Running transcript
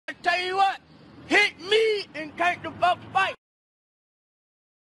take the fuck fight.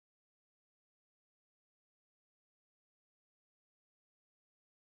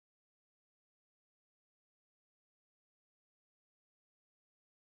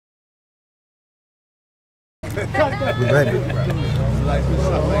 We're ready.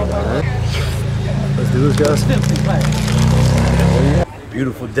 Let's do this, guys.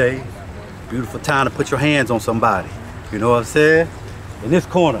 Beautiful day, beautiful time to put your hands on somebody. You know what I'm saying? In this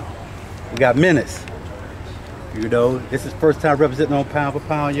corner, we got Menace. You know, this is first time representing on pound for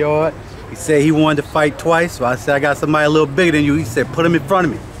pound yard. He said he wanted to fight twice, so I said I got somebody a little bigger than you. He said put him in front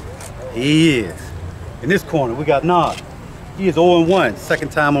of me. He is. In this corner, we got Nas. He is 0-1,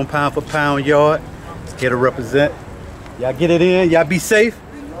 second time on pound for pound yard. Let's get to represent. Y'all get it in, y'all be safe.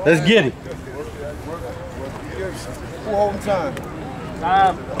 Let's get it. Who holding time?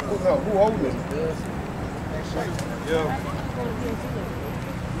 Who holding it? Yeah.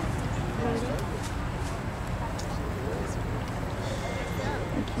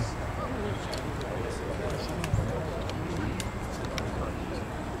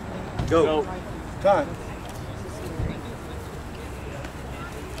 Go. Time.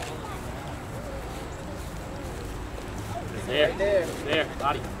 There,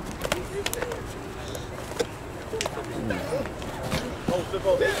 body.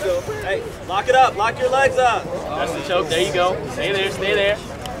 Hey, lock it up, lock your legs up. That's the choke, there you go. Stay there.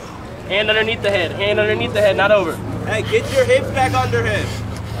 Hand underneath the head, not over. Hey, get your hips back under him.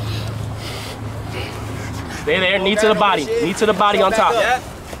 Stay there, knee to the body on top. Yeah.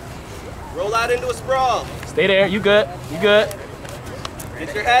 Roll out into a sprawl. Stay there, you good. Get your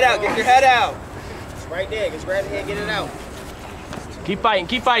head out, It's right there, just grab the head, get it out. Keep fighting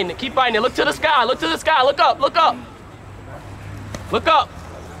it. Look to the sky, look up.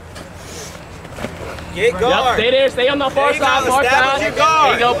 Get guard. Yep, stay there, stay on the far side. Establish your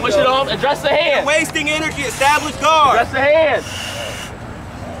guard. There you go, push it off, address the hand. You're wasting energy, establish guard. Address the hand.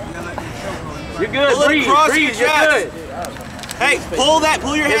 You're good, breathe, you're good. Hey, pull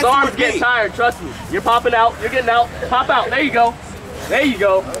your hands His arms towards get me. tired, trust me. You're popping out, you're getting out. Pop out, there you go.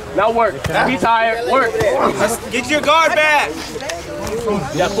 Now work. Be tired, work. Get your guard back.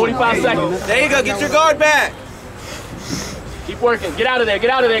 You got 45 seconds. There you go, get your guard back. Keep working. Get out of there. Get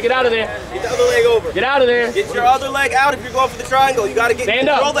the other leg over. Get out of there. Get your other leg out if you're going for the triangle. You gotta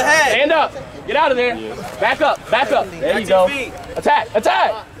control the head. Stand up. Get out of there. Back up. There you go. Attack.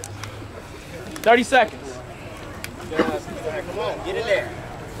 30 seconds. Come on, get in there.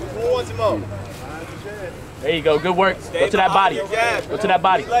 Who wants some more? There you go. Good work. Go to that body. Go to that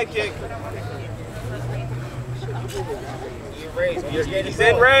body. Leg kick. He's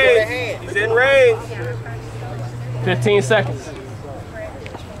in range. 15 seconds.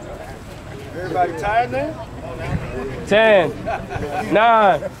 Everybody tired now? 10,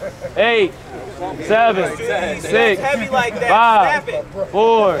 9, 8, 7, 6, 5,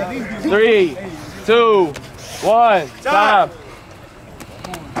 4, 3, 2, 1. Time.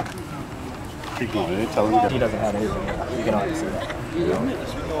 Keep going. He doesn't have anything. You can already see that.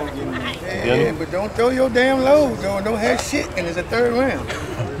 Yeah, but don't throw your damn load. Don't have shit, and it's a third round.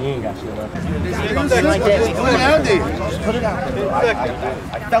 He ain't got shit up. Put it out there. Just put it out there.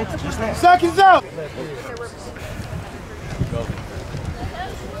 I felt it just now. Seconds out.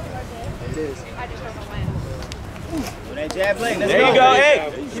 That jab leg. There you go.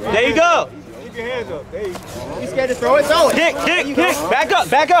 Hey, there you go. Keep your hands up. There you go. You scared to throw it? Throw it. Kick. Back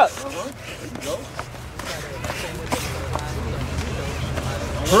up.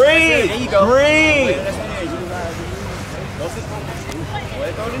 Breathe.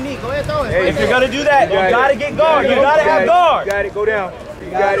 If you're gonna do that, you gotta get guard. You gotta have guard. You got it. Go down. You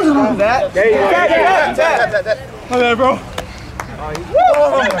got it. That. There you go. Tap. Hold there, bro.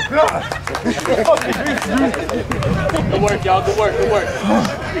 Oh my God. Good work, y'all. Good work.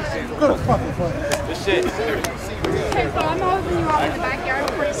 Good shit. Okay, so I'm holding you off in the backyard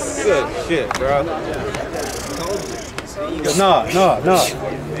before you come in. Good shit, bro. No.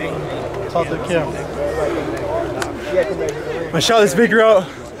 Talk to the camera. I shot this figure out.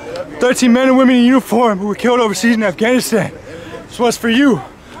 13 men and women in uniform who were killed overseas in Afghanistan. This one's for you.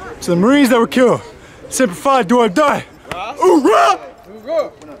 To the Marines that were killed. Semper Fi, do or die. Hoorah!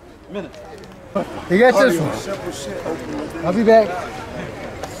 You got this one. I'll be back.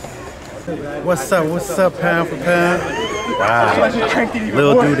 What's up, pound for pound? Wow.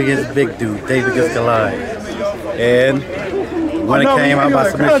 Little dude against big dude, David against Goliath. And when it came out by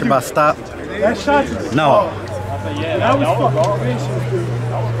submission by stop, no. That was